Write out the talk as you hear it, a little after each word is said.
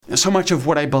So much of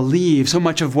what I believe, so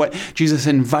much of what Jesus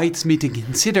invites me to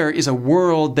consider is a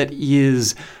world that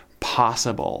is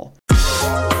possible.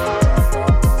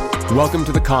 Welcome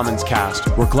to the Commons Cast.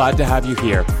 We're glad to have you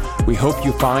here. We hope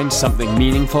you find something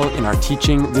meaningful in our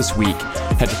teaching this week.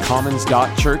 Head to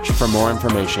commons.church for more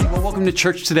information. Well, welcome to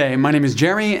church today. My name is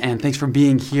Jerry, and thanks for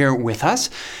being here with us.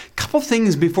 A couple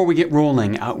things before we get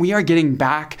rolling. We are getting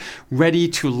back ready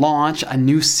to launch a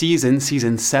new season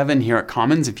 7 here at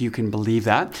Commons, if you can believe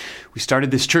that. We started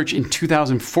this church in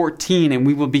 2014, and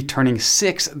we will be turning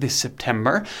 6 this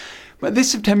September. But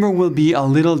this September will be a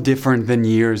little different than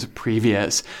years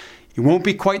previous. It won't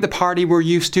be quite the party we're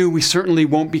used to. We certainly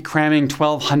won't be cramming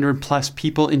 1,200 plus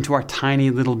people into our tiny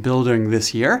little building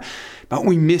this year. But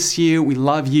we miss you, we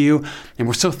love you, and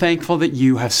we're so thankful that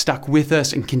you have stuck with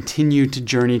us and continued to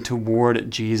journey toward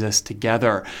Jesus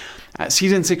together.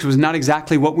 Season 6 was not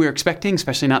exactly what we were expecting,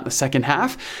 especially not the second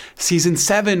half. Season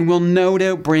 7 will no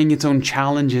doubt bring its own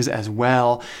challenges as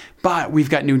well. But we've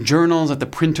got new journals at the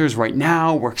printers right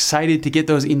now. We're excited to get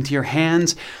those into your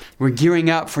hands. We're gearing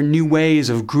up for new ways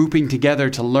of grouping together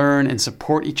to learn and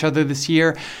support each other this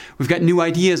year. We've got new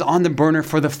ideas on the burner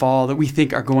for the fall that we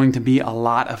think are going to be a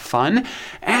lot of fun.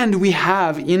 And we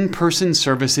have in-person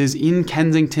services in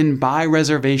Kensington by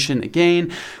reservation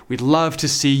again. We'd love to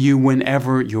see you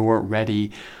whenever you're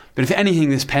ready. But if anything,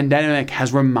 this pandemic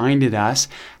has reminded us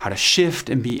how to shift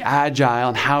and be agile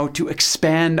and how to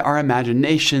expand our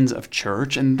imaginations of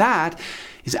church. And that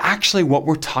is actually what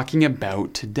we're talking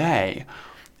about today.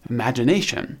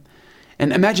 Imagination.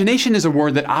 And imagination is a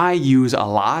word that I use a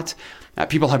lot.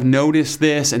 People have noticed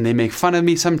this and they make fun of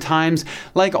me sometimes.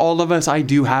 Like all of us, I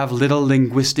do have little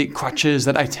linguistic crutches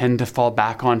that I tend to fall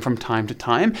back on from time to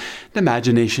time.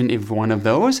 Imagination is one of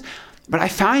those. But I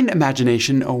find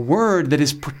imagination a word that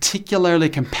is particularly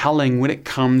compelling when it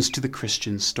comes to the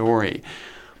Christian story.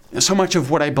 So much of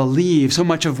what I believe, so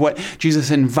much of what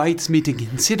Jesus invites me to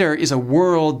consider is a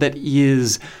world that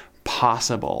is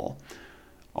possible.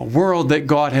 A world that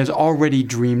God has already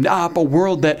dreamed up, a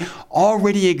world that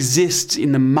already exists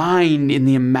in the mind, in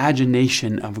the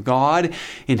imagination of God,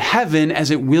 in heaven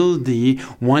as it will be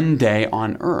one day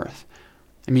on earth.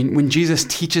 I mean, when Jesus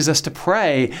teaches us to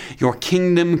pray, your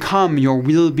kingdom come, your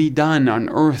will be done on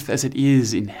earth as it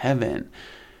is in heaven.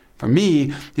 For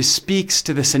me, this speaks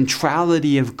to the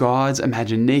centrality of God's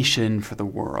imagination for the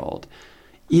world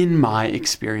in my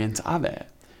experience of it.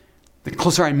 The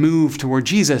closer I move toward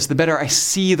Jesus, the better I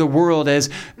see the world as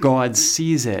God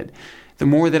sees it. The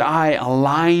more that I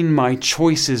align my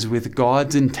choices with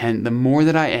God's intent, the more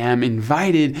that I am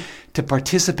invited to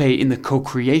participate in the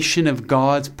co-creation of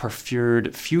God's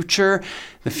preferred future,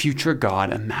 the future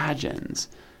God imagines.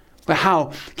 But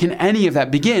how can any of that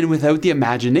begin without the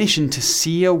imagination to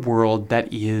see a world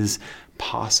that is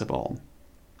possible?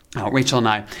 Rachel and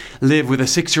I live with a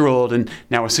 6-year-old and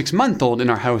now a 6-month-old in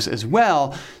our house as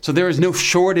well, so there is no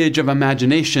shortage of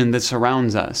imagination that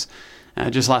surrounds us.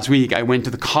 Just last week, I went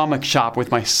to the comic shop with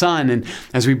my son, and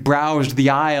as we browsed the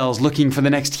aisles looking for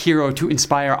the next hero to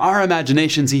inspire our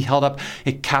imaginations, he held up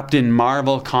a Captain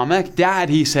Marvel comic. "Dad,"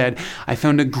 he said, "I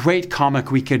found a great comic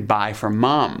we could buy for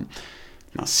Mom."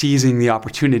 Now, seizing the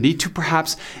opportunity to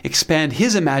perhaps expand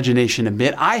his imagination a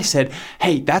bit, I said,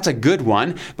 "Hey, that's a good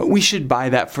one, but we should buy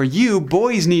that for you.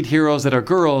 Boys need heroes that are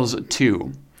girls,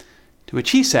 too." To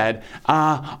which he said,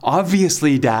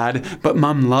 "Obviously, Dad, but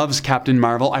Mom loves Captain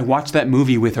Marvel. I watched that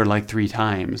movie with her like 3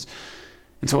 times.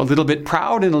 And so a little bit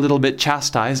proud and a little bit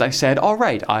chastised, I said, "All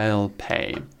right, I'll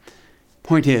pay."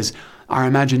 Point is, our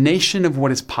imagination of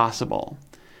what is possible.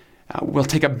 We'll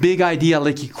take a big idea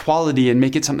like equality and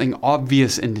make it something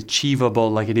obvious and achievable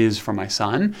like it is for my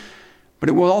son. But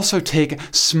it will also take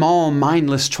small,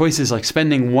 mindless choices like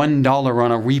spending $1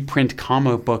 on a reprint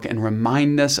comic book and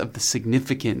remind us of the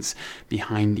significance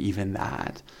behind even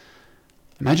that.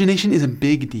 Imagination is a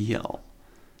big deal.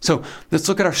 So let's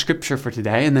look at our scripture for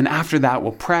today, and then after that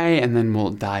we'll pray, and then we'll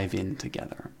dive in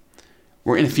together.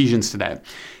 We're in Ephesians today.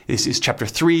 This is chapter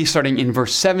 3, starting in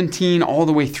verse 17, all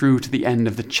the way through to the end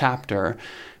of the chapter.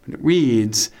 And it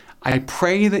reads, "I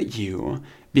pray that you,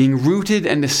 being rooted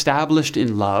and established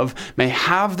in love, may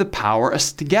have the power,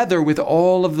 as together with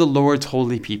all of the Lord's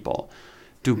holy people,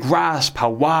 to grasp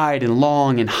how wide and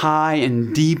long and high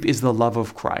and deep is the love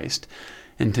of Christ,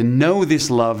 and to know this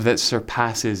love that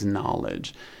surpasses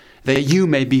knowledge, that you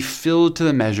may be filled to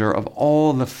the measure of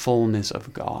all the fullness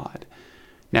of God.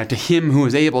 Now to him who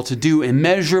is able to do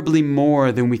immeasurably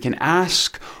more than we can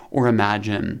ask or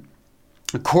imagine,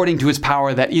 according to his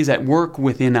power that is at work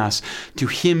within us, to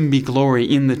him be glory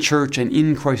in the church and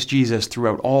in Christ Jesus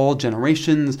throughout all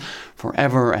generations,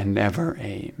 forever and ever.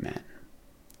 Amen."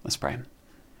 Let's pray.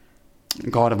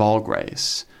 God of all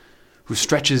grace, who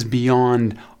stretches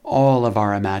beyond all of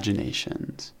our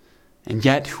imaginations, and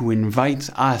yet who invites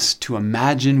us to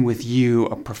imagine with you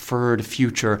a preferred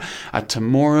future, a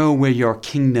tomorrow where your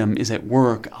kingdom is at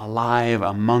work, alive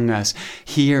among us,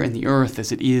 here in the earth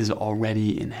as it is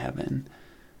already in heaven.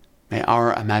 May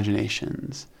our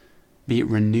imaginations be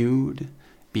renewed,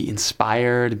 be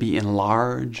inspired, be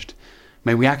enlarged.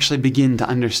 May we actually begin to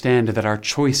understand that our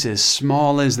choices,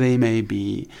 small as they may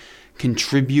be,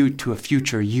 contribute to a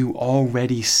future you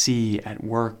already see at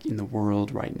work in the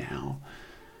world right now.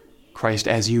 Christ,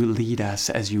 as you lead us,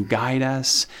 as you guide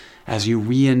us, as you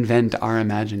reinvent our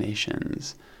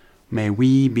imaginations, may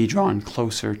we be drawn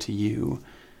closer to you.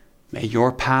 May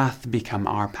your path become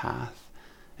our path,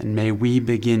 and may we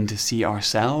begin to see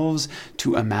ourselves,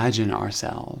 to imagine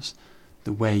ourselves,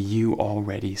 the way you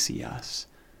already see us.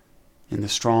 In the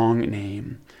strong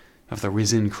name of the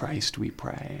risen Christ we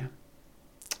pray.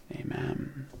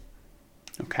 Amen.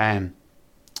 Okay.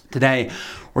 Today,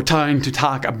 we're trying to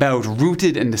talk about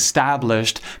rooted and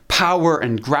established, power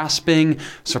and grasping,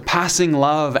 surpassing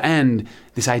love, and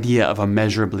this idea of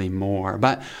immeasurably more.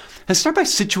 But let's start by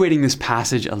situating this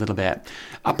passage a little bit.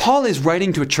 Paul is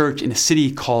writing to a church in a city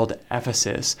called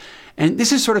Ephesus, and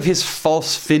this is sort of his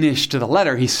false finish to the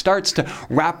letter. He starts to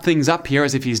wrap things up here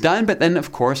as if he's done, but then,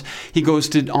 of course, he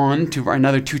goes on to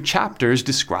another 2 chapters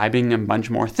describing a bunch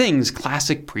more things.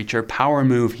 Classic preacher power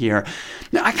move here.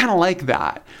 Now, I kind of like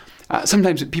that.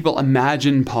 Sometimes people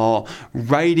imagine Paul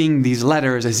writing these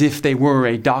letters as if they were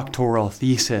a doctoral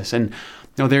thesis. And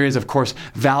there is, of course,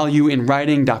 value in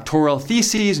writing doctoral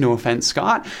theses. No offense,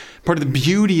 Scott. Part of the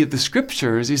beauty of the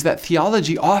scriptures is that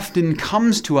theology often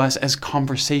comes to us as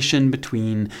conversation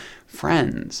between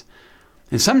friends.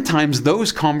 And sometimes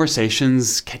those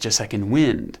conversations catch a second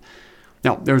wind.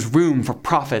 Now, there's room for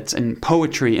prophets and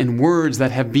poetry and words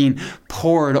that have been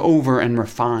poured over and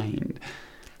refined.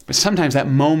 But sometimes that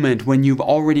moment when you've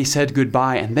already said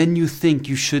goodbye and then you think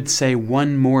you should say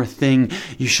one more thing,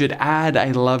 you should add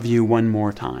I love you one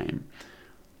more time.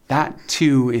 That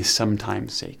too is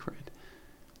sometimes sacred.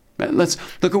 But let's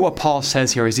look at what Paul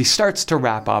says here as he starts to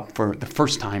wrap up for the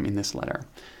first time in this letter,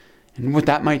 and what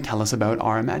that might tell us about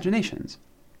our imaginations.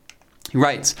 He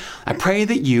writes, I pray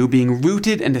that you, being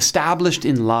rooted and established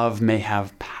in love, may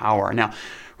have power. Now,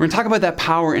 we're going to talk about that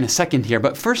power in a second here,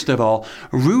 but first of all,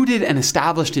 rooted and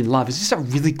established in love is just a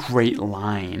really great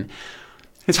line.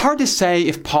 It's hard to say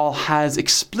if Paul has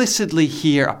explicitly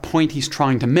here a point he's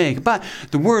trying to make, but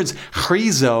the words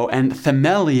chrizo and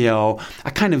themelio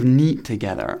are kind of neat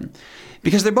together,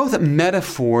 because they're both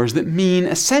metaphors that mean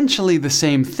essentially the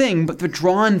same thing, but they're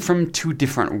drawn from 2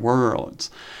 different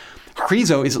worlds.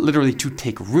 Chrizo is literally to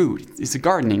take root. It's a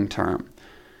gardening term.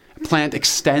 A plant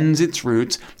extends its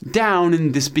roots down,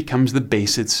 and this becomes the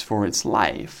basis for its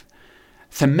life.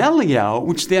 Themelio,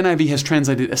 which the NIV has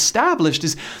translated established,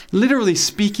 is literally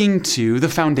speaking to the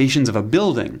foundations of a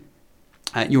building.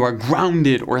 You are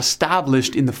grounded or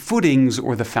established in the footings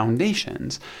or the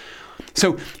foundations.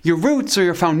 So your roots or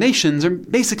your foundations are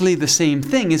basically the same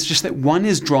thing. It's just that one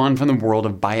is drawn from the world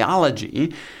of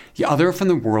biology, the other from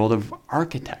the world of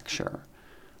architecture.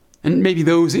 And maybe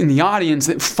those in the audience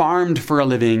that farmed for a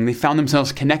living, they found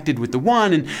themselves connected with the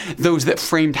one, and those that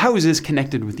framed houses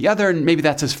connected with the other, and maybe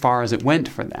that's as far as it went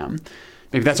for them.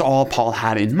 Maybe that's all Paul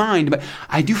had in mind, but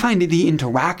I do find the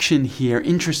interaction here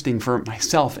interesting for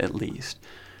myself at least.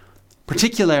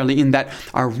 Particularly in that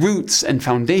our roots and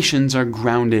foundations are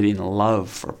grounded in love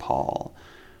for Paul.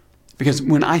 Because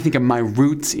when I think of my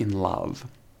roots in love,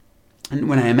 and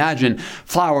when I imagine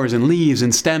flowers and leaves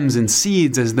and stems and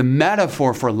seeds as the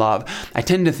metaphor for love, I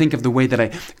tend to think of the way that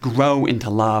I grow into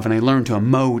love and I learn to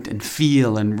emote and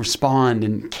feel and respond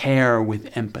and care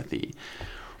with empathy.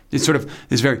 It's sort of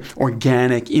this very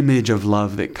organic image of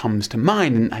love that comes to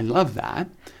mind, and I love that.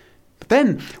 But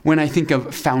then when I think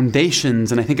of foundations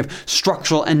and I think of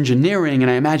structural engineering and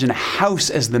I imagine a house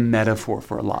as the metaphor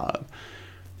for love,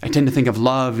 I tend to think of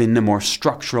love in a more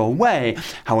structural way,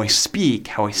 how I speak,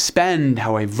 how I spend,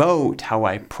 how I vote, how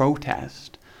I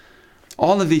protest.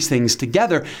 All of these things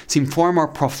together seem far more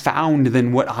profound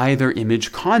than what either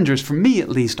image conjures, for me at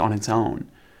least, on its own.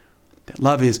 That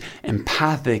love is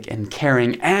empathic and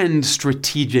caring and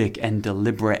strategic and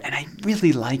deliberate, and I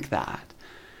really like that.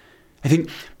 I think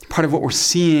part of what we're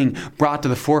seeing brought to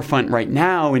the forefront right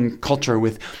now in culture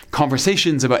with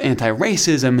conversations about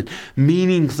anti-racism,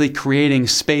 meaningfully creating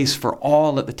space for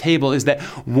all at the table, is that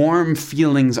warm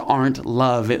feelings aren't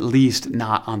love, at least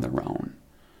not on their own.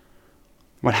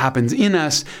 What happens in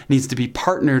us needs to be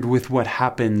partnered with what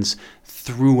happens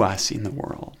through us in the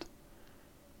world.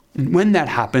 And when that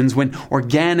happens, when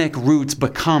organic roots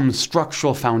become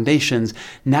structural foundations,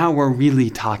 now we're really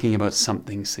talking about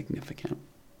something significant.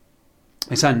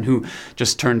 My son, who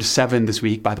just turned 7 this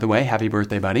week, by the way, happy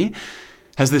birthday, buddy,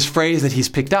 has this phrase that he's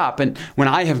picked up. And when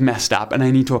I have messed up and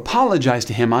I need to apologize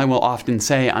to him, I will often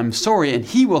say, I'm sorry. And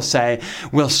he will say,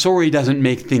 well, sorry doesn't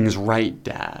make things right,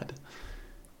 Dad.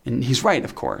 And he's right,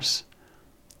 of course.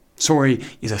 Sorry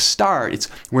is a start. It's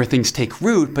where things take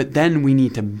root, but then we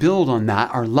need to build on that.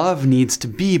 Our love needs to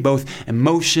be both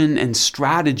emotion and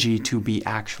strategy to be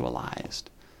actualized.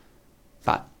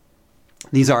 But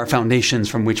these are foundations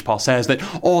from which Paul says that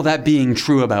all that being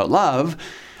true about love,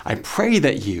 I pray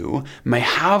that you may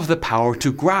have the power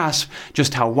to grasp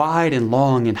just how wide and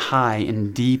long and high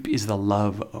and deep is the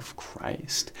love of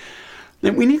Christ.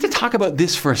 And we need to talk about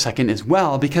this for a second as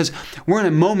well, because we're in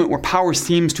a moment where power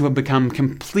seems to have become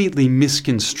completely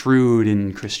misconstrued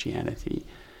in Christianity.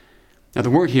 Now,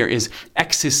 the word here is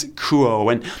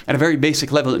exiskuo, and at a very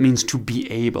basic level, it means to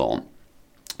be able.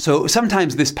 So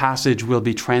sometimes this passage will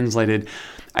be translated,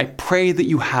 I pray that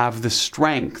you have the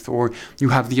strength or you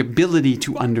have the ability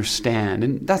to understand.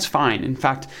 And that's fine. In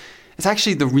fact, it's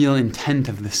actually the real intent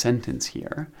of the sentence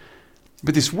here.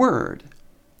 But this word,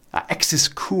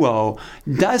 exiskuo,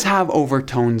 does have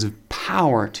overtones of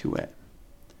power to it.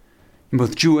 In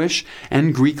both Jewish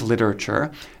and Greek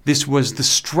literature, this was the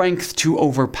strength to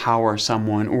overpower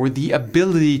someone or the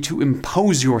ability to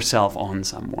impose yourself on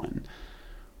someone.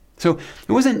 So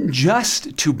it wasn't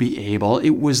just to be able,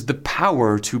 it was the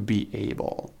power to be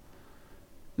able.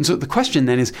 And so the question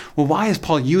then is, well, why is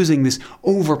Paul using this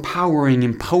overpowering,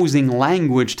 imposing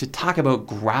language to talk about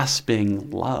grasping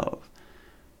love?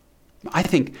 I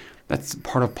think that's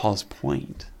part of Paul's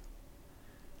point.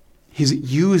 He's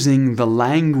using the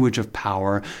language of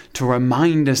power to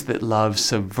remind us that love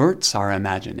subverts our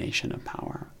imagination of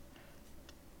power.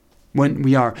 When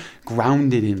we are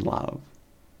grounded in love,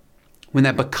 when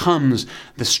that becomes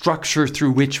the structure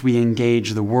through which we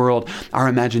engage the world, our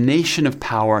imagination of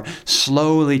power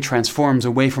slowly transforms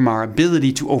away from our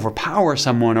ability to overpower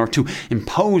someone or to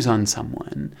impose on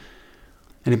someone.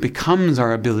 And it becomes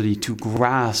our ability to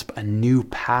grasp a new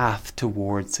path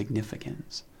toward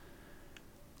significance.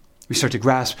 We start to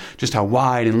grasp just how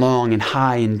wide and long and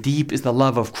high and deep is the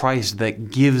love of Christ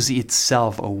that gives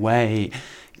itself away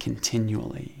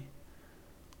continually.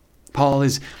 Paul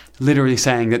is literally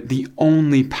saying that the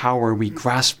only power we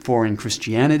grasp for in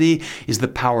Christianity is the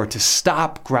power to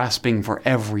stop grasping for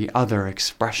every other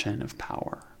expression of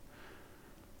power.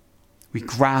 We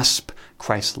grasp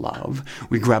Christ's love.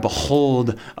 We grab a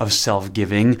hold of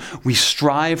self-giving. We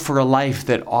strive for a life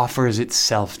that offers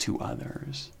itself to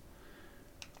others.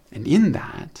 And in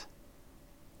that,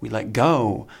 we let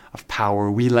go of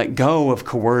power. We let go of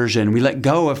coercion. We let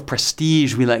go of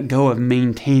prestige. We let go of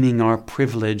maintaining our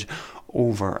privilege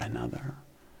over another.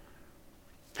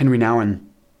 Henry Nouwen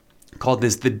called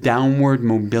this the downward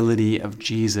mobility of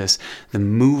Jesus, the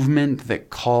movement that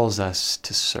calls us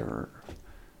to serve.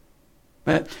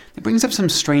 But it brings up some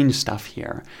strange stuff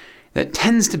here that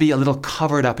tends to be a little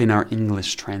covered up in our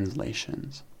English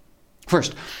translations.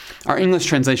 First, our English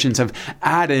translations have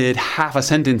added half a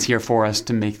sentence here for us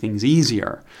to make things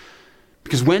easier.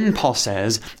 Because when Paul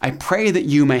says, I pray that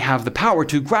you may have the power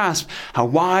to grasp how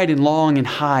wide and long and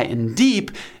high and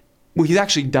deep, well, he's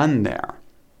actually done there.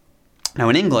 Now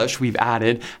in English, we've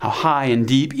added how high and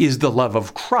deep is the love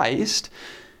of Christ,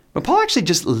 but Paul actually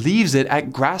just leaves it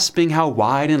at grasping how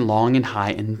wide and long and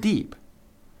high and deep.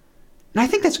 And I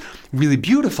think that's really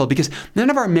beautiful because none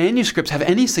of our manuscripts have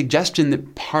any suggestion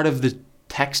that part of the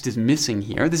text is missing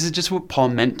here. This is just what Paul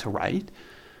meant to write.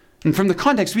 And from the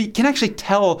context, we can actually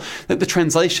tell that the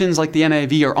translations like the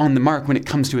NIV are on the mark when it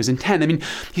comes to his intent. I mean,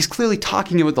 he's clearly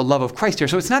talking about the love of Christ here,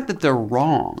 so it's not that they're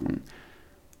wrong.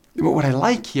 But what I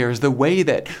like here is the way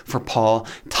that, for Paul,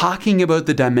 talking about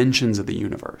the dimensions of the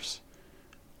universe,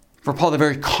 for Paul, the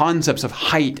very concepts of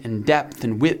height and depth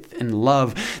and width and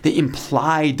love, they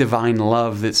imply divine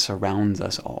love that surrounds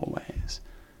us always.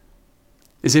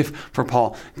 As if, for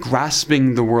Paul,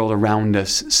 grasping the world around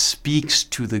us speaks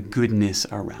to the goodness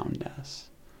around us.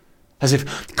 As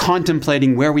if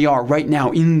contemplating where we are right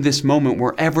now in this moment,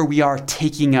 wherever we are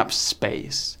taking up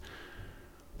space,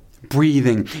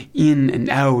 breathing in and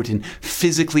out and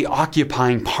physically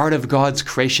occupying part of God's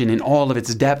creation in all of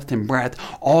its depth and breadth,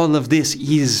 all of this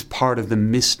is part of the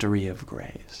mystery of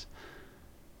grace.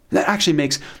 That actually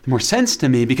makes more sense to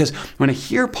me because when I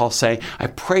hear Paul say, I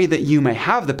pray that you may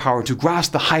have the power to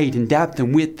grasp the height and depth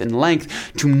and width and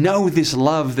length, to know this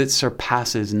love that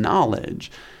surpasses knowledge.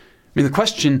 I mean, the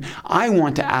question I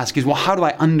want to ask is, well, how do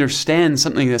I understand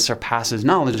something that surpasses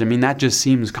knowledge? I mean, that just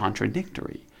seems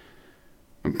contradictory.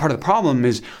 Part of the problem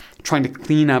is trying to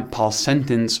clean up Paul's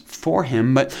sentence for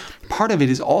him, but part of it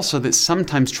is also that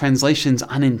sometimes translations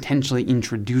unintentionally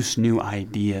introduce new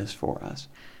ideas for us.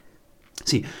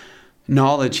 See,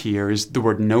 knowledge here is the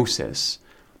word gnosis,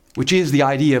 which is the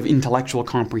idea of intellectual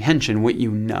comprehension, what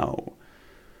you know.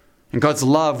 And God's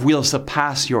love will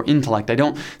surpass your intellect. I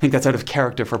don't think that's out of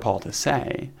character for Paul to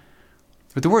say.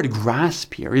 But the word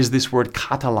grasp here is this word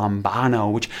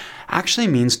katalambano, which actually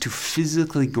means to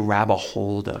physically grab a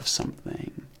hold of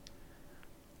something.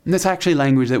 And that's actually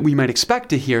language that we might expect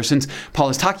to hear since Paul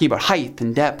is talking about height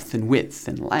and depth and width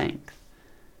and length.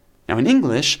 Now in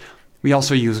English, we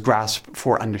also use grasp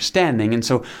for understanding, and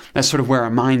so that's sort of where our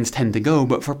minds tend to go.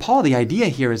 But for Paul, the idea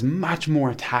here is much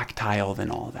more tactile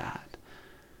than all that.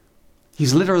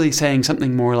 He's literally saying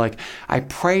something more like, I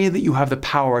pray that you have the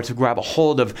power to grab a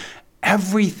hold of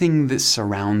everything that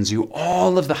surrounds you,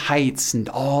 all of the heights and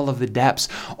all of the depths,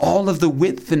 all of the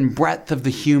width and breadth of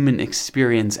the human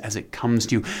experience as it comes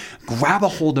to you. Grab a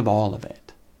hold of all of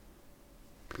it.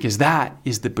 Because that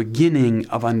is the beginning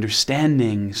of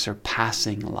understanding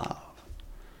surpassing love.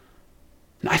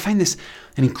 And I find this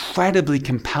an incredibly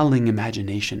compelling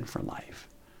imagination for life.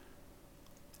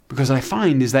 Because what I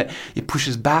find is that it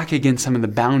pushes back against some of the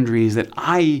boundaries that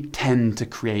I tend to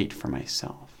create for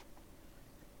myself.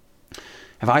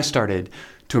 Have I started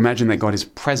to imagine that God is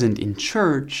present in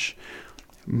church,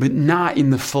 but not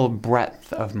in the full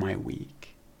breadth of my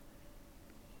week?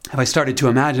 Have I started to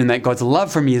imagine that God's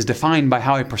love for me is defined by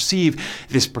how I perceive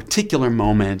this particular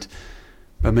moment,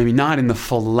 but maybe not in the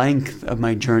full length of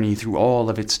my journey through all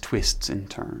of its twists and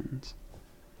turns?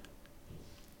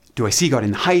 Do I see God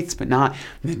in the heights, but not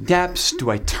in the depths? Do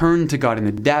I turn to God in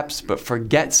the depths, but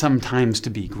forget sometimes to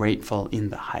be grateful in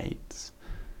the heights?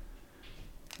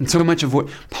 And so much of what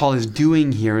Paul is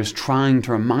doing here is trying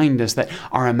to remind us that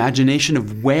our imagination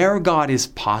of where God is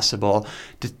possible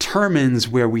determines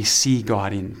where we see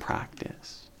God in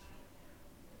practice.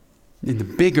 And the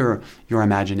bigger your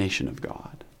imagination of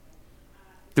God,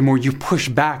 the more you push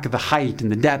back the height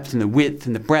and the depth and the width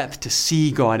and the breadth to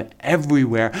see God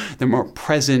everywhere, the more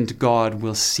present God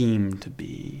will seem to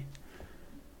be.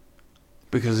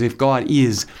 Because if God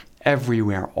is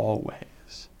everywhere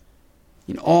always,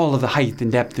 in all of the height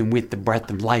and depth and width and breadth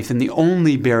of life, then the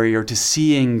only barrier to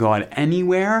seeing God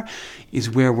anywhere is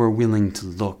where we're willing to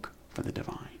look for the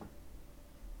divine.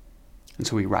 And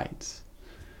so he writes,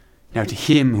 now to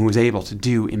him who is able to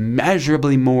do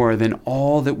immeasurably more than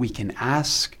all that we can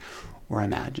ask or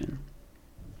imagine,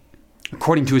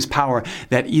 according to his power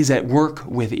that is at work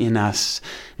within us.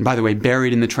 And by the way,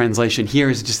 buried in the translation here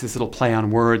is just this little play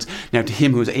on words. Now to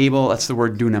him who is able, that's the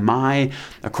word dunamai.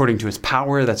 According to his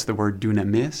power, that's the word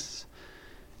dunamis.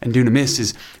 And dunamis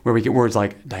is where we get words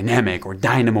like dynamic or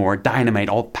dynamo or dynamite,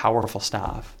 all powerful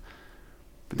stuff.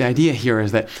 But the idea here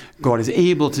is that God is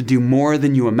able to do more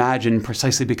than you imagine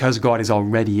precisely because God is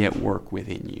already at work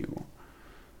within you.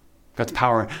 God's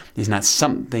power is not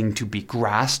something to be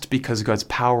grasped because God's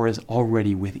power is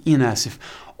already within us if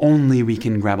only we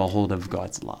can grab a hold of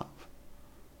God's love.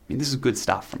 I mean, this is good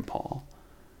stuff from Paul.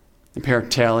 The Père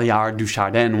Teilhard du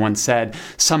Chardin once said,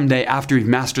 someday after we've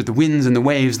mastered the winds and the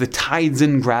waves, the tides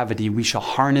and gravity, we shall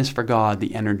harness for God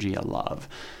the energy of love.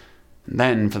 And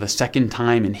then, for the second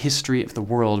time in history of the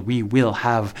world, we will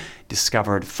have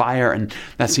discovered fire. And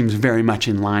that seems very much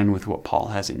in line with what Paul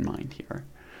has in mind here.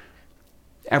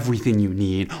 Everything you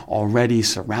need already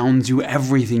surrounds you.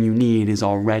 Everything you need is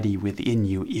already within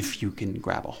you if you can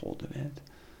grab a hold of it.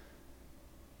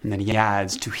 And then he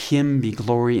adds, to him be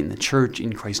glory in the church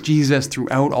in Christ Jesus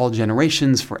throughout all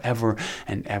generations, forever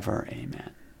and ever.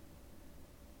 Amen.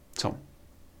 So,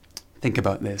 think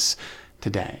about this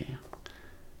today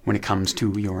when it comes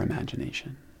to your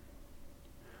imagination.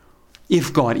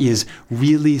 If God is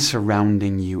really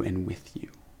surrounding you and with you,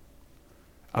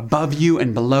 above you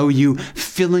and below you,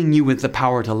 filling you with the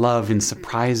power to love in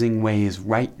surprising ways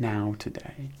right now,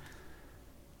 today.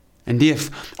 And if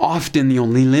often the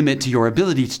only limit to your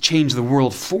ability to change the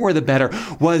world for the better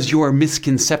was your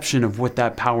misconception of what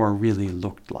that power really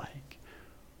looked like,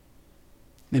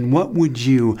 then what would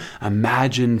you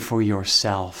imagine for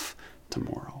yourself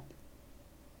tomorrow?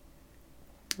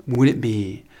 Would it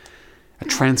be a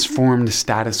transformed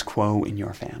status quo in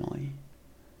your family?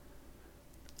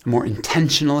 A more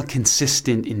intentional,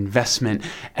 consistent investment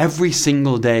every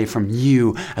single day from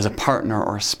you as a partner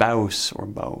or a spouse or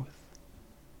both?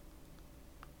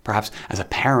 Perhaps as a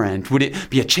parent, would it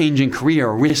be a change in career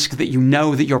or risk that you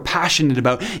know that you're passionate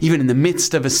about even in the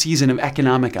midst of a season of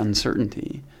economic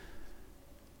uncertainty?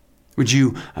 Would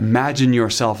you imagine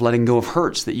yourself letting go of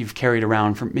hurts that you've carried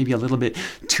around for maybe a little bit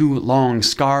too long,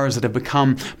 scars that have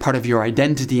become part of your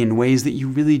identity in ways that you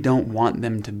really don't want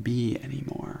them to be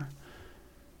anymore?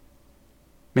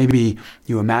 Maybe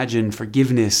you imagine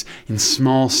forgiveness in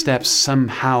small steps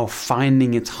somehow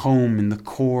finding its home in the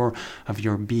core of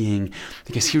your being.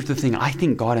 Because here's the thing, I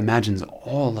think God imagines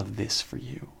all of this for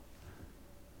you.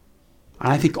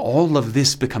 And I think all of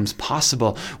this becomes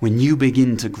possible when you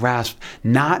begin to grasp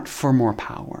not for more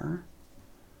power,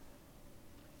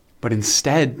 but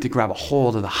instead to grab a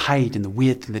hold of the height and the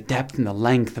width and the depth and the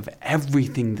length of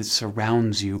everything that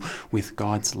surrounds you with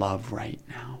God's love right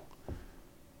now.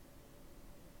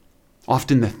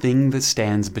 Often the thing that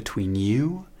stands between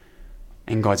you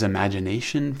and God's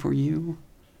imagination for you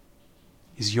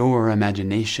is your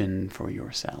imagination for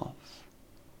yourself.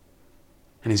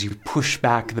 And as you push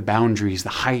back the boundaries, the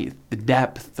height, the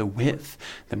depth, the width,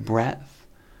 the breadth,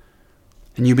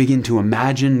 and you begin to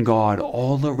imagine God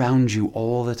all around you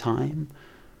all the time,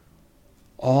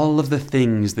 all of the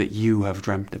things that you have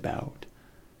dreamt about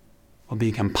will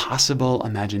become possible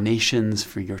imaginations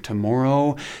for your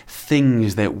tomorrow,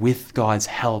 things that with God's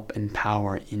help and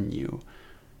power in you,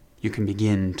 you can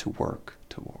begin to work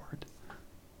toward.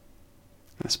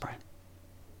 Let's pray.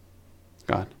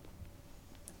 God,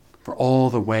 for all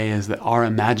the ways that our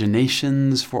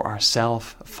imaginations for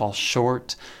ourselves fall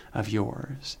short of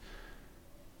yours,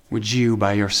 would you,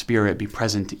 by your Spirit, be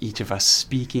present to each of us,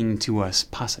 speaking to us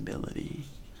possibility?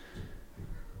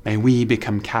 May we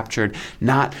become captured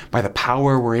not by the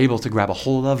power we're able to grab a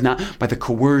hold of, not by the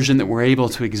coercion that we're able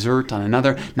to exert on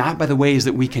another, not by the ways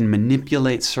that we can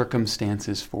manipulate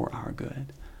circumstances for our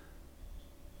good,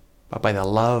 but by the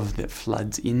love that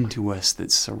floods into us,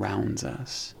 that surrounds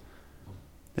us,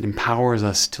 that empowers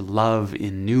us to love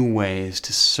in new ways,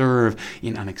 to serve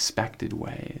in unexpected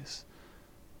ways,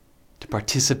 to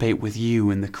participate with you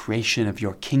in the creation of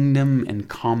your kingdom and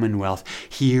commonwealth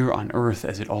here on earth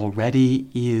as it already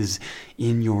is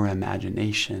in your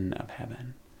imagination of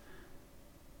heaven.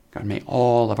 God, may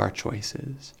all of our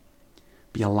choices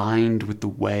be aligned with the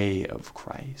way of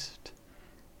Christ.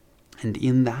 And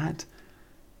in that,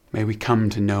 may we come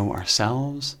to know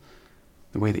ourselves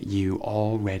the way that you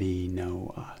already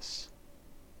know us.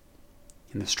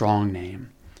 In the strong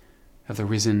name of the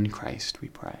risen Christ we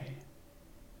pray.